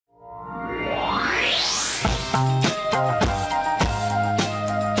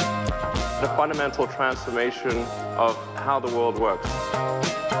The fundamental transformation of how the world works.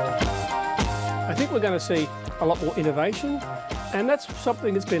 I think we're going to see a lot more innovation, and that's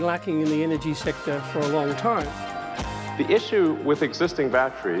something that's been lacking in the energy sector for a long time. The issue with existing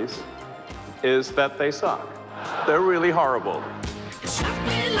batteries is that they suck. They're really horrible.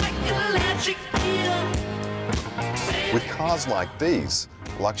 With cars like these,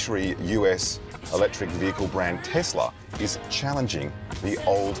 luxury US electric vehicle brand Tesla is challenging the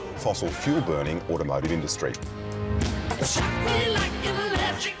old fossil fuel burning automotive industry.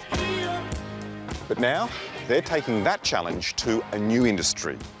 But now they're taking that challenge to a new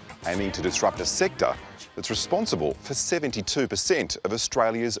industry, aiming to disrupt a sector that's responsible for 72% of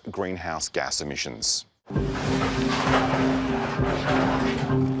Australia's greenhouse gas emissions.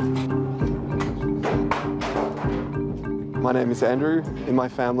 My name is Andrew. In my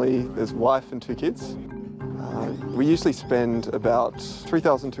family, there's a wife and 2 kids. We usually spend about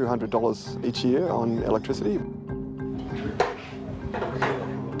 $3,200 each year on electricity.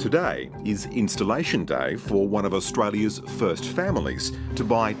 Today is installation day for one of Australia's first families to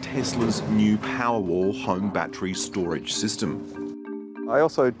buy Tesla's new Powerwall home battery storage system. I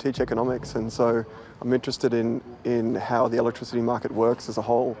also teach economics, and so I'm interested in how the electricity market works as a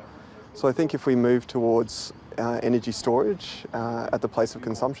whole. So I think if we move towards energy storage at the place of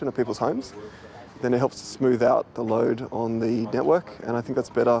consumption of people's homes, then it helps to smooth out the load on the network, and I think that's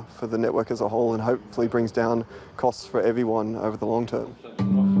better for the network as a whole and hopefully brings down costs for everyone over the long term.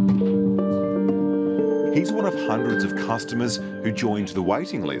 He's one of hundreds of customers who joined the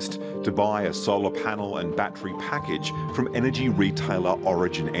waiting list to buy a solar panel and battery package from energy retailer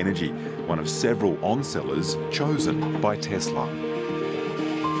Origin Energy, one of several on-sellers chosen by Tesla.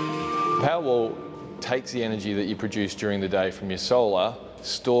 Powerwall takes the energy that you produce during the day from your solar,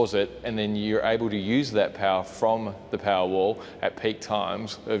 stores it, and then you're able to use that power from the Powerwall at peak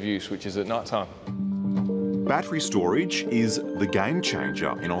times of use, which is at night time. Battery storage is the game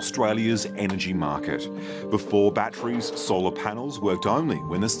changer in Australia's energy market. Before batteries, solar panels worked only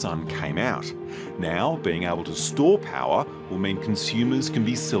when the sun came out. Now, being able to store power will mean consumers can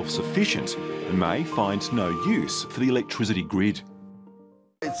be self-sufficient and may find no use for the electricity grid.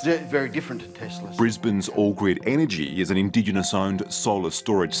 It's very different to Tesla's. Brisbane's All Grid Energy is an Indigenous-owned solar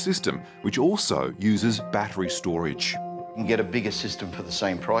storage system which also uses battery storage. You can get a bigger system for the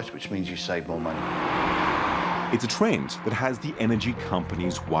same price, which means you save more money. It's a trend that has the energy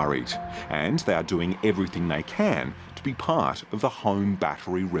companies worried, and they are doing everything they can to be part of the home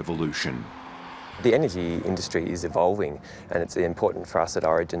battery revolution. The energy industry is evolving, and it's important for us at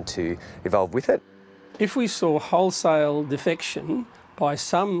Origin to evolve with it. If we saw wholesale defection by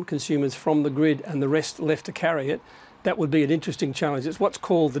some consumers from the grid and the rest left to carry it, that would be an interesting challenge. It's what's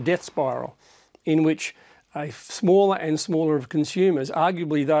called the death spiral, in which a smaller and smaller of consumers,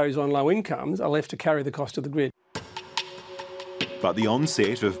 arguably those on low incomes, are left to carry the cost of the grid. But the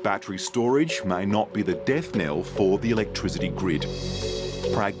onset of battery storage may not be the death knell for the electricity grid.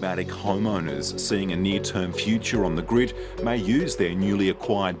 Pragmatic homeowners seeing a near-term future on the grid may use their newly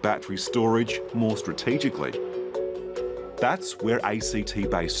acquired battery storage more strategically. That's where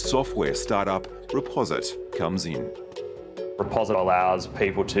ACT-based software startup Reposit comes in. Reposit allows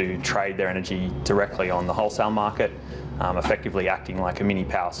people to trade their energy directly on the wholesale market, effectively acting like a mini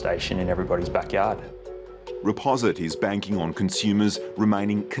power station in everybody's backyard. Reposit is banking on consumers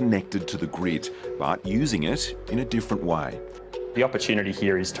remaining connected to the grid, but using it in a different way. The opportunity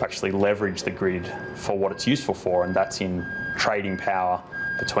here is to actually leverage the grid for what it's useful for, and that's in trading power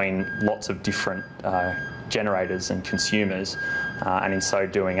between lots of different generators and consumers, and in so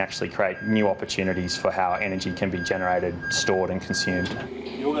doing actually create new opportunities for how energy can be generated, stored and consumed.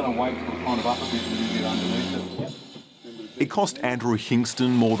 You're going to wait for it kind of up a bit and you get underneath it. Yep. It cost Andrew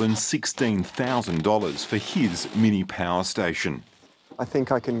HINGSTON more than $16,000 for his mini power station. I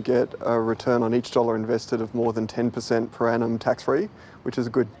think I can get a return on each dollar invested of more than 10% per annum tax-free, which is a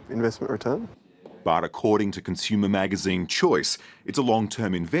good investment return. But according to consumer magazine Choice, it's a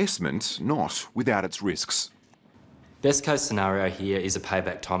long-term investment, not without its risks. Best case scenario here is a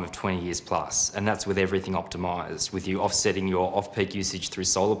payback time of 20 years plus, and that's with everything optimised, with you offsetting your off-peak usage through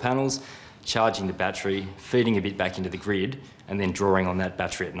solar panels, charging the battery, feeding a bit back into the grid, and then drawing on that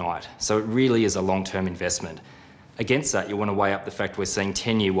battery at night. So it really is a long-term investment. Against that, you want to weigh up the fact we're seeing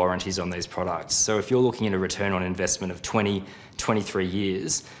 10-year warranties on these products. So if you're looking at a return on investment of 20, 23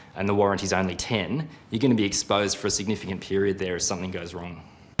 years, and the warranty's only 10, you're going to be exposed for a significant period there if something goes wrong.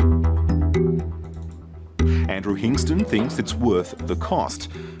 Andrew HINGSTON thinks it's worth the cost.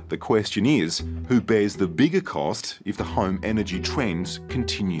 The question is, who bears the bigger cost if the home energy trend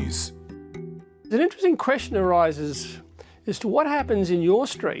continues? An interesting question arises as to what happens in your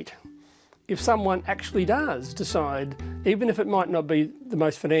street if someone actually does decide, even if it might not be the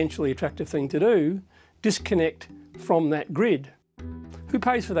most financially attractive thing to do, disconnect from that grid. Who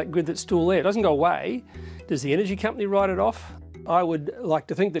pays for that grid that's still there? It doesn't go away. Does the energy company write it off? I would like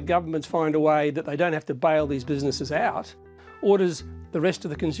to think that governments find a way that they don't have to bail these businesses out. Or does the rest of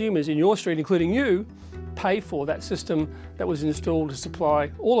the consumers in your street, including you, pay for that system that was installed to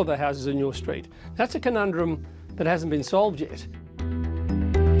supply all of the houses in your street? That's a conundrum that hasn't been solved yet.